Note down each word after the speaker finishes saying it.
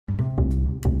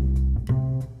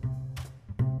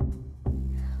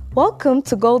Welcome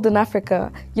to Golden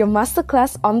Africa, your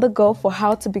masterclass on the go for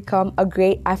how to become a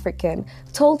great African,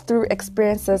 told through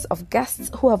experiences of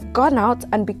guests who have gone out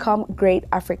and become great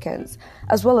Africans,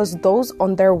 as well as those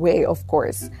on their way, of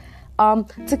course.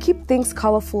 To keep things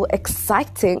colorful,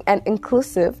 exciting, and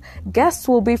inclusive, guests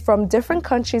will be from different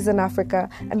countries in Africa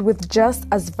and with just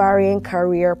as varying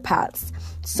career paths.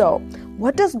 So,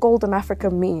 what does Golden Africa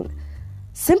mean?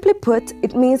 Simply put,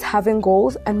 it means having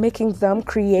goals and making them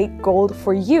create gold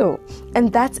for you.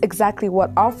 And that's exactly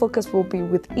what our focus will be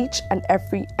with each and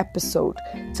every episode,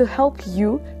 to help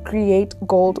you create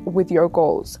gold with your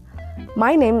goals.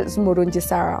 My name is Murunji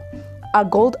Sarah, a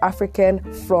gold African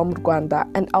from Rwanda,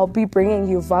 and I'll be bringing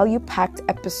you value-packed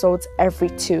episodes every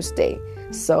Tuesday.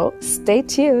 So stay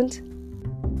tuned.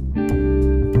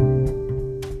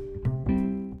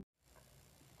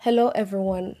 Hello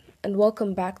everyone, and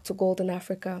welcome back to Golden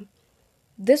Africa.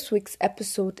 This week's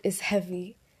episode is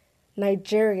heavy.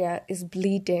 Nigeria is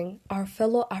bleeding. Our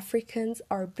fellow Africans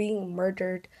are being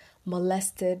murdered,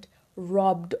 molested,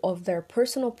 robbed of their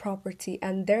personal property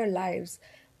and their lives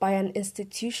by an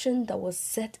institution that was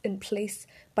set in place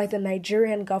by the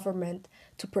Nigerian government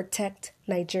to protect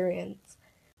Nigerians.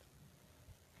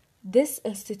 This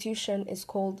institution is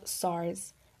called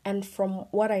SARS. And from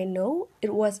what I know,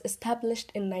 it was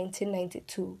established in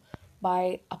 1992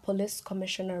 by a police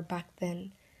commissioner back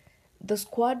then. The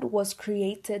squad was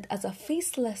created as a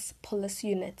faceless police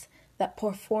unit that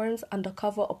performs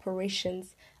undercover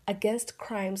operations against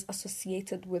crimes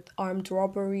associated with armed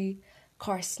robbery,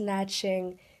 car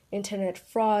snatching, internet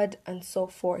fraud, and so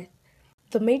forth.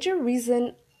 The major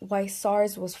reason why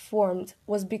SARS was formed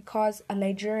was because a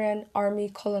Nigerian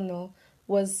army colonel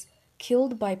was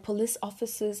killed by police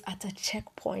officers at a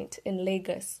checkpoint in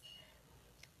Lagos.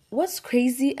 What's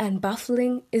crazy and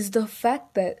baffling is the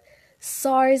fact that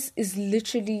SARS is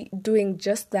literally doing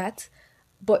just that,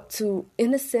 but to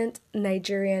innocent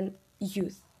Nigerian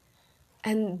youth.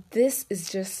 And this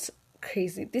is just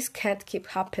crazy. This can't keep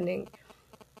happening.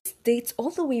 This dates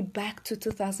all the way back to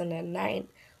 2009,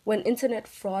 when internet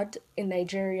fraud in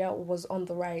Nigeria was on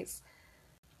the rise.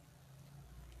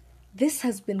 This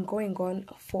has been going on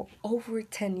for over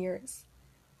 10 years.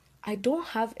 I don't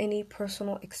have any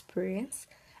personal experience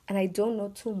and I don't know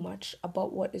too much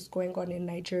about what is going on in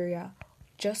Nigeria,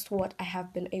 just what I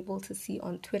have been able to see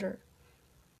on Twitter.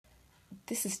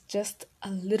 This is just a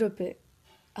little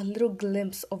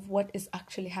glimpse of what is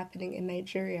actually happening in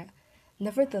Nigeria.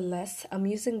 Nevertheless, I'm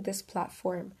using this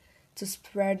platform to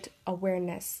spread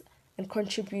awareness and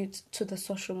contribute to the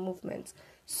social movement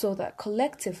so that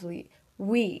collectively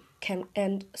we can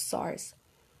end SARS.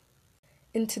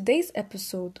 In today's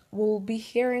episode, we'll be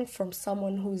hearing from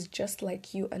someone who is just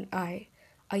like you and I,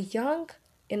 a young,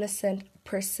 innocent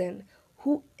person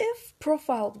who, if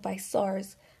profiled by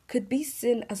SARS, could be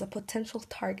seen as a potential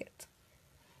target.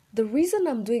 The reason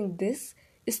I'm doing this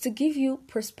is to give you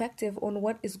perspective on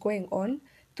what is going on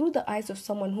through the eyes of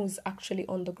someone who is actually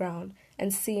on the ground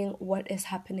and seeing what is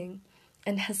happening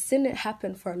and has seen it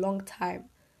happen for a long time.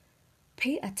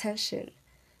 Pay attention,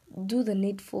 do the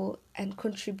needful, and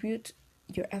contribute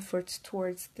your efforts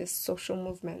towards this social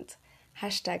movement.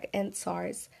 Hashtag end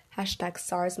SARS, hashtag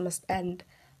SARS must end,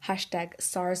 hashtag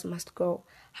SARS must go,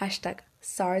 hashtag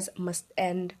SARS must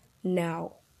end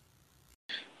now.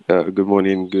 Good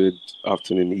morning, good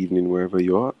afternoon, evening, wherever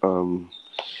you are.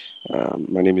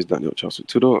 My name is Daniel Charles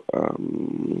Tudo.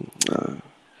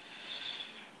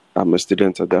 I'm a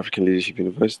student at the African Leadership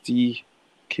University,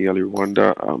 Kigali,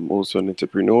 Rwanda. I'm also an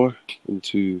entrepreneur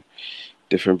into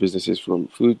different businesses from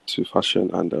food to fashion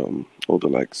and all the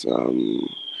likes. And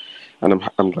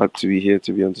I'm glad to be here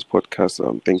to be on this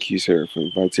podcast. Thank you, Sarah, for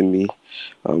inviting me.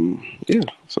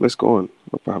 So let's go on.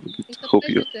 It's a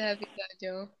pleasure to have you,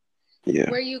 Daniel. Yeah.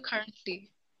 Where are you currently?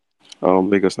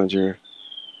 Lagos, Nigeria.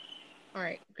 All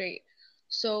right, great.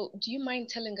 So, do you mind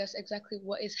telling us exactly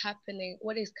what is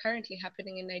currently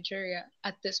happening in Nigeria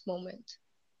at this moment?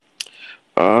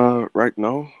 Right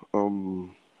now,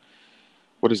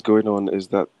 what is going on is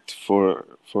that for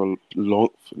long.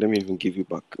 Let me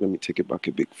take it back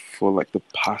a bit. For the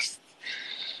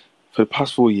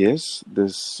past 4 years,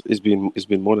 it's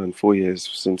been more than 4 years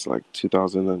since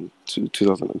 2002,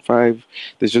 2005.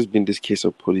 There's just been this case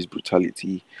of police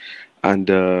brutality, and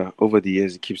over the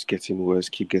years it keeps getting worse.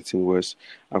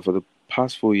 And for the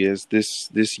past 4 years,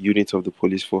 this unit of the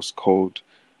police force called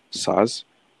SARS,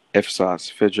 FSARS,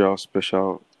 Federal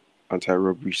Special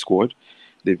Anti-Robbery Squad,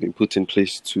 they were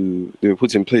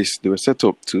set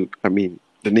up to,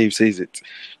 the name says it,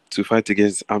 to fight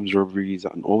against armed robberies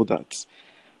and all that.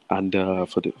 And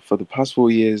for the past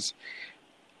 4 years,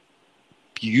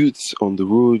 youths on the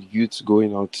road, youths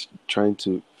going out trying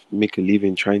to make a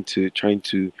living, trying to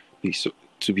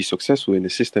be successful in a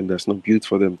system that's not built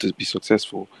for them to be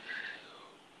successful,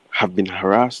 have been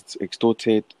harassed,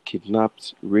 extorted,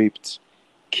 kidnapped, raped,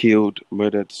 killed,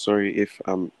 murdered. Sorry if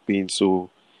I'm being so,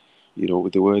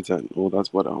 with the words and all that,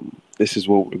 but this is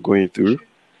what we're going through.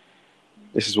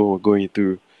 This is what we're going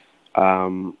through.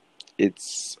 Um,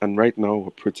 and right now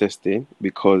we're protesting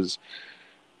because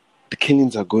the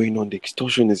killings are going on, the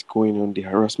extortion is going on, the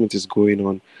harassment is going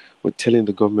on. We're telling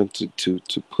the government to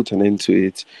put an end to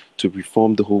it, to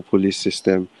reform the whole police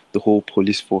system, the whole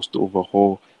police force, to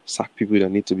overhaul, sack people that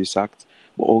need to be sacked.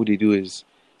 But all they do is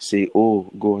say, "Oh,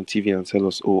 go on TV and tell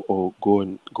us," or go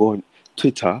on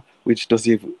Twitter, which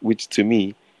to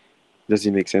me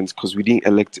doesn't make sense because we didn't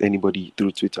elect anybody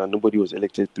through Twitter. Nobody was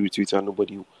elected through Twitter.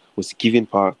 Nobody was given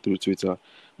power through Twitter.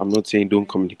 I'm not saying don't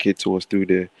communicate to us through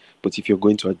there, but if you're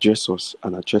going to address us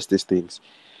and address these things,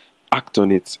 act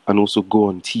on it and also go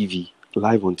on TV,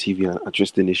 live on TV and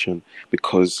address the nation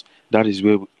because that's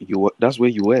where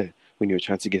you were when you're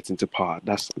trying to get into power.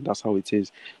 That's how it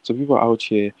is. So people are out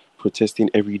here protesting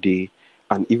every day,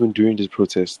 and even during these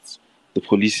protests, the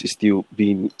police is still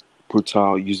being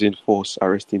brutal, using force,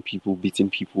 arresting people, beating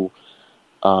people,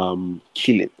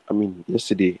 killing. I mean,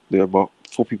 yesterday there were about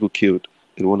 4 people killed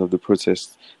in one of the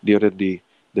protests. The other day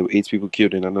there were 8 people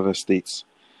killed in another state.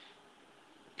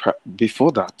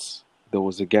 Before that, there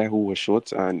was a guy who was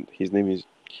shot, and his name is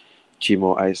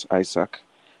Isaac.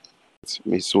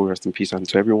 May his soul rest in peace. And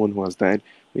to everyone who has died,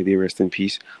 may they rest in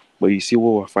peace. But you see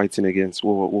what we're fighting against,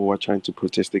 what we're trying to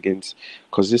protest against,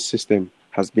 because this system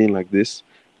has been like this.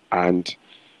 And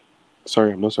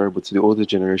sorry, I'm not sorry, but to the older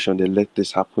generation, they let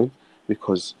this happen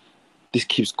because this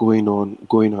keeps going on,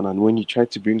 going on. And when you try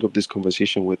to bring up this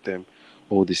conversation with them,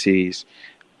 all they say is,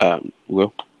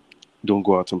 well, don't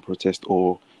go out and protest,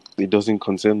 or it doesn't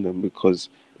concern them because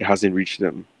it hasn't reached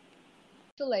them.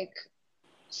 I feel like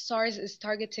SARS is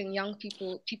targeting young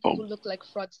people who look like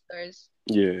fraudsters.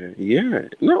 Yeah.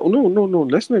 No.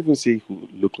 Let's not even say who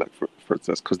look like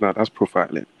fraudsters, because now that's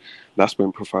profiling. That's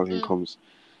when profiling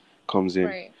comes in.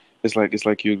 Right. It's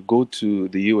like you go to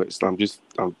the US. Let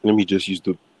me just use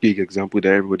the big example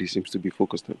that everybody seems to be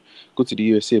focused on. Go to the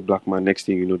USA, black man. Next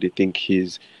thing you know, they think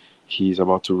he's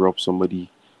about to rob somebody,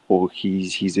 or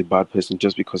he's a bad person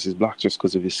just because he's black, just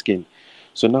because of his skin.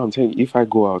 So now I'm telling you, if I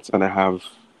go out and I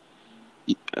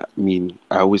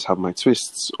always have my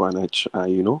twists, or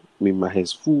my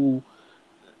hair's full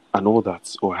and all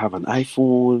that, or I have an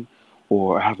iPhone,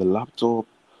 or I have a laptop,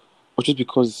 or just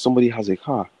because somebody has a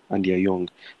car and they're young,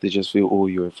 they just feel, oh,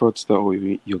 you're a fraudster, or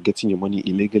you're getting your money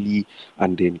illegally,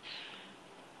 and then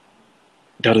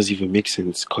that doesn't even make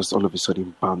sense because all of a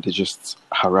sudden, bam, they just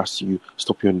harass you,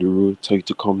 stop you on the road, tell you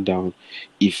to calm down.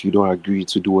 If you don't agree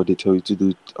to do what they tell you to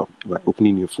do, like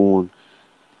opening your phone,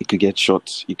 it could get shot,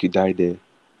 you could die there,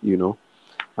 you know.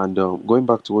 And going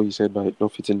back to what you said about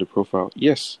not fitting the profile,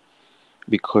 yes,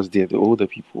 because they're the older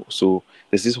people. So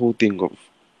there's this whole thing of,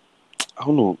 I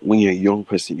don't know, when you're a young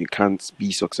person, you can't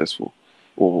be successful,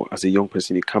 or as a young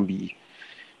person, you can't be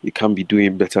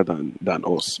doing better than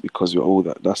us because you're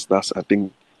older. That's I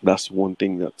think that's one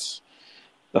thing that's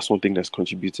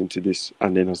contributing to this.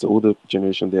 And then as the older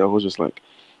generation, they're always just like,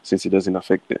 since it doesn't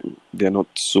affect them, they're not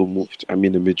so moved. I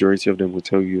mean, the majority of them will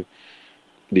tell you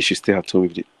they should stay at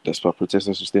home that's why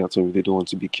protesters should stay at home if they don't want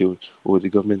to be killed. Or the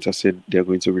government has said they're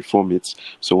going to reform it,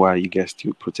 so why are you guys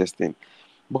still protesting?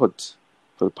 But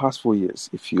for the past 4 years,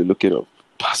 if you look it up,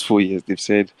 past 4 years,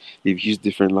 they've used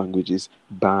different languages,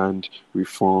 banned,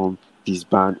 reform,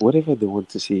 disband, whatever they want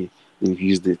to say, they've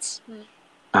used it.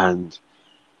 And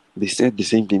they said the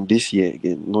same thing this year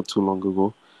again, not too long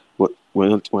ago, but we're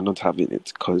not having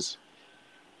it because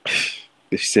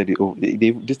they've said it. Oh,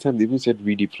 this time they even said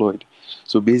redeployed.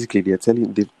 So basically,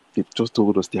 they've just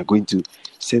told us they are going to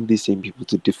send these same people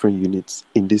to different units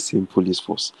in this same police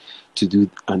force to do,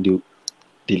 and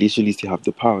they literally still have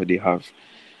the power they have,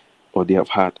 or they have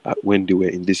had when they were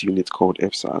in this unit called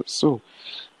FSARS. So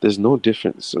there's no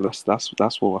difference. So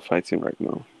that's what we're fighting right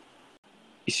now.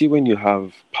 You see, when you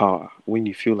have power, when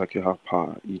you feel like you have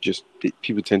power,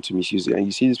 people tend to misuse it. And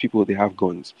you see these people, they have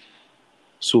guns.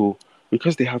 So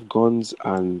because they have guns,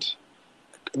 and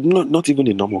not even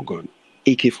a normal gun,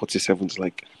 AK-47s,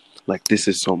 like this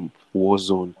is some war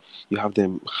zone. You have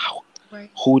them Right.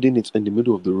 holding it in the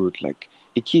middle of the road. Like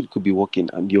a kid could be walking,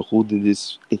 and you're holding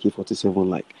this AK-47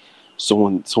 like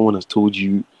someone has told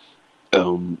you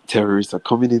terrorists are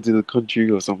coming into the country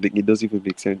or something. It doesn't even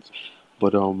make sense.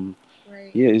 But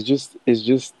Right. yeah, it's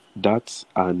just that,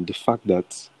 and the fact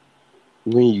that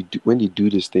when they do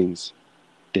these things,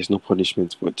 there's no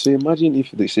punishment for it. So imagine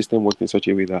if the system worked in such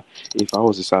a way that if I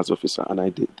was a SARS officer and I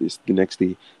did this, the next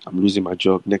day I'm losing my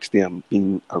job, next day I'm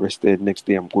being arrested, next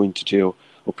day I'm going to jail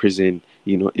or prison.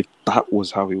 If that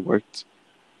was how it worked,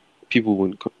 it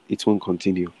won't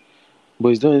continue. But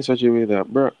it's done in such a way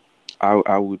that, bro,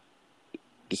 I would,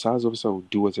 the SARS officer would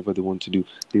do whatever they want to do.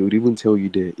 They would even tell you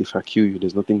that if I kill you,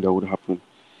 there's nothing that would happen.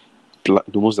 The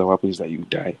most that will happen is that you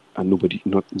die, and nobody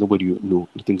will know.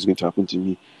 Nothing's going to happen to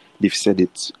me. They've said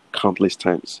it countless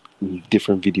times in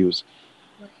different videos.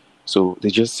 Right. So they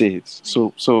just say it.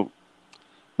 So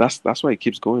that's why it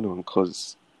keeps going on,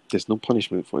 because there's no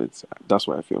punishment for it. That's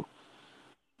what I feel.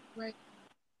 Right.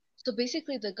 So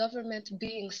basically, the government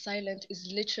being silent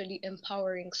is literally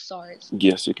empowering SARS.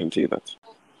 Yes, you can say that.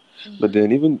 Mm-hmm. But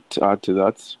then even to add to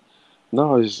that,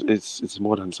 now it's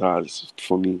more than SARS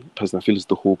for me. Personally, I feel it's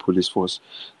the whole police force.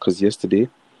 Because yesterday,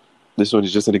 this one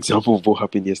is just an example of what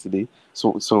happened yesterday.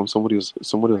 Somebody was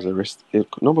arrested.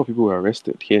 A number of people were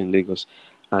arrested here in Lagos,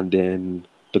 and then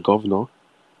the governor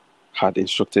had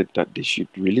instructed that they should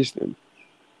release them.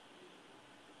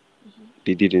 Mm-hmm.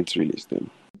 They didn't release them.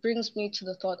 Brings me to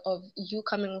the thought of you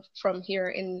coming from here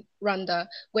in Rwanda,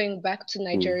 going back to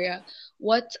Nigeria.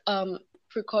 What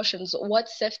precautions, what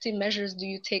safety measures do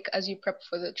you take as you prep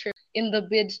for the trip in the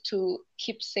bid to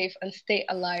keep safe and stay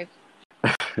alive?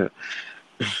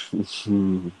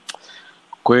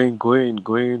 Going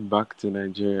back to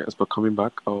Nigeria, as for coming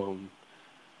back,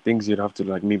 things you'd have to,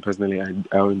 like me personally,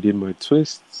 I did my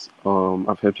twists.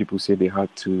 I've heard people say they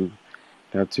had to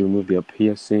remove their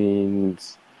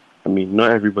piercings. I mean, not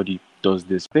everybody does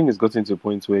this. I think it's gotten to a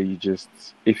point where you just,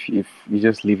 if you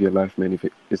just live your life, man. If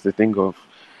it's the thing of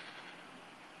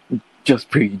just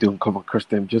pray you don't come across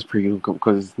them, just pray you don't come,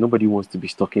 because nobody wants to be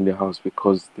stuck in their house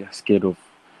because they're scared of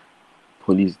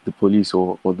the police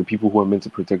or the people who are meant to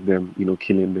protect them,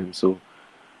 killing them. So,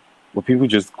 but people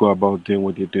just go about doing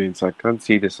what they're doing. So I can't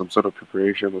say there's some sort of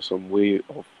preparation or some way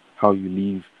of how you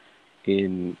live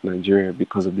in Nigeria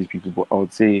because of these people. But I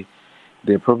would say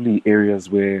there are probably areas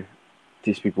where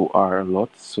these people are a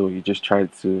lot. So you just try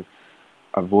to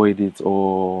avoid it,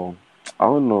 or I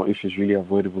don't know if it's really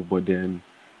avoidable. But then,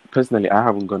 personally, I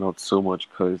haven't gone out so much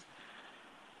because,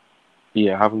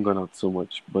 yeah, I haven't gone out so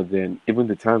much. But then, even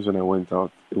the times when I went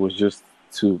out, it was just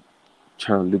to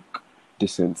try and look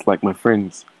decent. Like my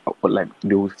friends, like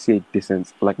they would say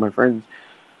decent. Like my friends,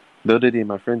 the other day,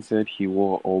 my friend said he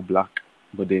wore all black,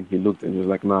 but then he looked and he was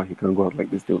like, "Nah, he can't go out like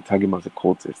this." They'll tag him as a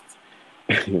cultist.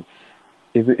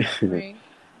 Even Right.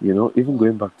 even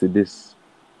going back to this,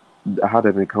 I had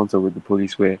an encounter with the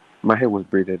police where my hair was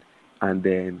braided, and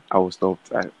then I was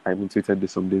stopped. I even tweeted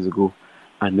this some days ago,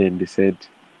 and then they said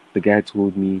the guy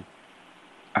told me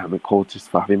I'm a cultist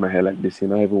for having my hair like this,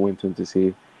 and I even went on to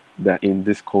say that in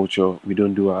this culture we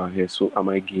don't do our hair. So am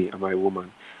I gay? Am I a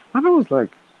woman? And I was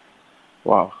like,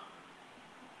 wow,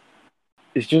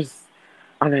 it's just,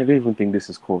 and I don't even think this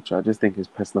is culture. I just think it's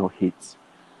personal hate,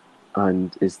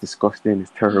 and it's disgusting.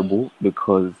 It's terrible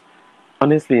because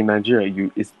honestly, in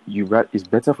Nigeria, it's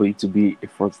better for you to be a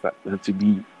fraudster than to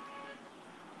be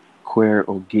queer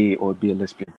or gay or be a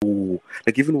lesbian. Ooh.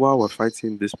 Like even while we're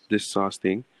fighting this SARS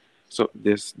thing, so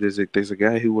there's a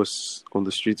guy who was on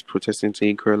the streets protesting,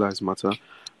 saying queer lives matter,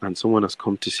 and someone has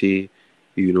come to say,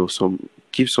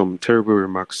 give some terrible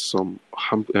remarks, some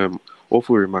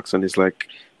awful remarks, and it's like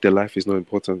their life is not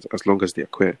important as long as they're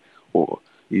queer, or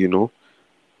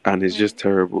and it's just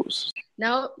terrible.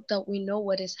 Now that we know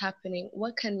what is happening,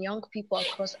 what can young people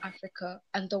across Africa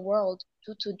and the world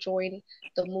do to join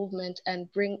the movement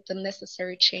and bring the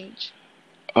necessary change?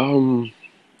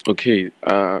 Okay.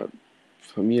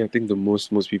 For me, I think the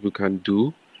most people can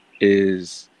do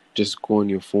is just go on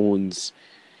your phones,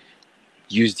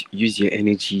 use your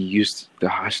energy, use the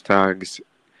hashtags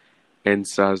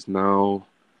NSAS now.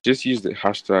 Just use the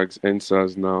hashtags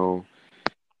NSAS now.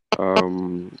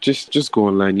 Just go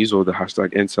online, use all the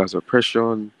hashtag NSAS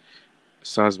oppression,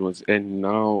 SARS must end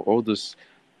now, all this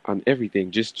and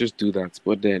everything. Just do that.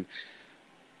 But then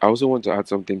I also want to add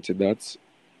something to that.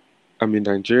 I'm in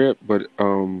Nigeria, but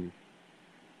I'm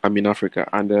in Africa,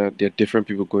 and there are different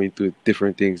people going through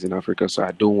different things in Africa. So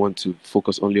I don't want to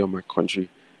focus only on my country.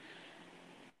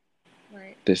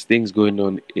 Right. There's things going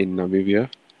on in Namibia,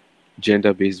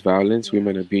 gender-based violence.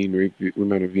 Women are being raped.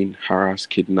 Women are being harassed,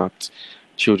 kidnapped,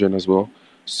 children as well.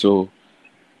 So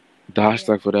the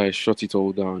hashtag for that is shut it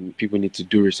all down. People need to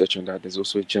do research on that. There's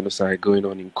also a genocide going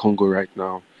on in Congo right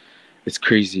now. It's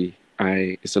crazy.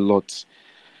 It's a lot.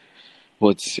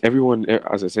 But everyone,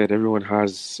 as I said, everyone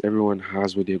has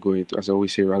what they're going through. As I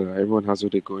always say, rather, everyone has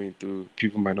what they're going through.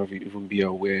 People might not even be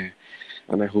aware,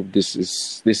 and I hope this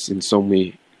in some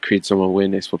way create some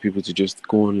awareness for people to just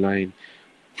go online,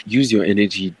 use your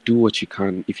energy, do what you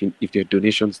can. If there are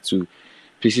donations to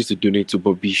places to donate to,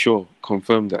 but be sure,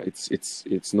 confirm that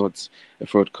it's not a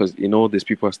fraud, because in all this,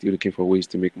 people are still looking for ways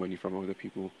to make money from other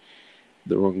people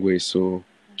the wrong way. So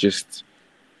just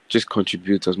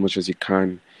contribute as much as you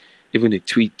can. Even a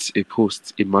tweet, a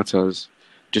post, it matters.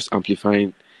 Just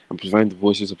amplifying the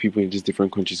voices of people in these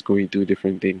different countries going through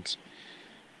different things.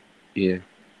 Yeah,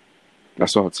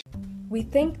 that's all. We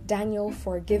thank Daniel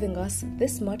for giving us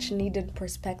this much needed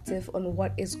perspective on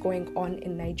what is going on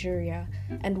in Nigeria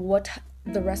and what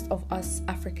the rest of us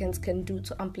Africans can do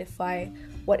to amplify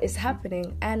what is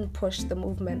happening and push the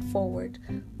movement forward.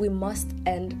 We must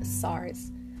end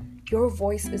SARS. Your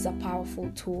voice is a powerful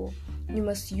tool. You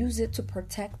must use it to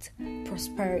protect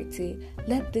prosperity.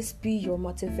 Let this be your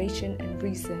motivation and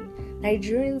reason.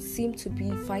 Nigerians seem to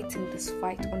be fighting this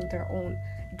fight on their own.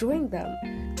 Join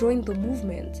them. Join the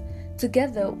movement.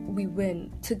 Together we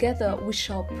win. Together we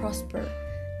shall prosper.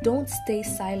 Don't stay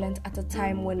silent at a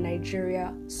time when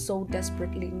Nigeria so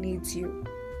desperately needs you.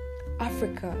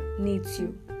 Africa needs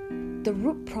you. The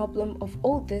root problem of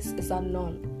all this is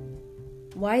unknown.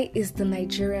 Why is the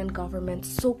Nigerian government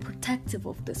so protective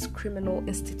of this criminal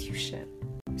institution?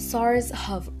 SARS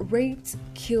have raped,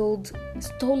 killed,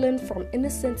 stolen from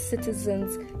innocent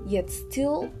citizens, yet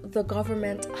still the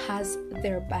government has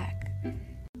their back.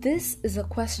 This is a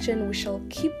question we shall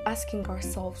keep asking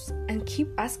ourselves and keep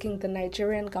asking the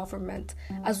Nigerian government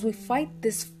as we fight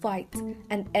this fight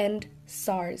and end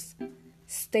SARS.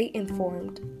 Stay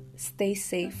informed, stay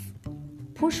safe,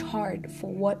 push hard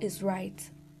for what is right.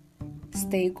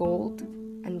 Stay gold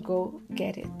and go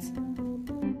get it.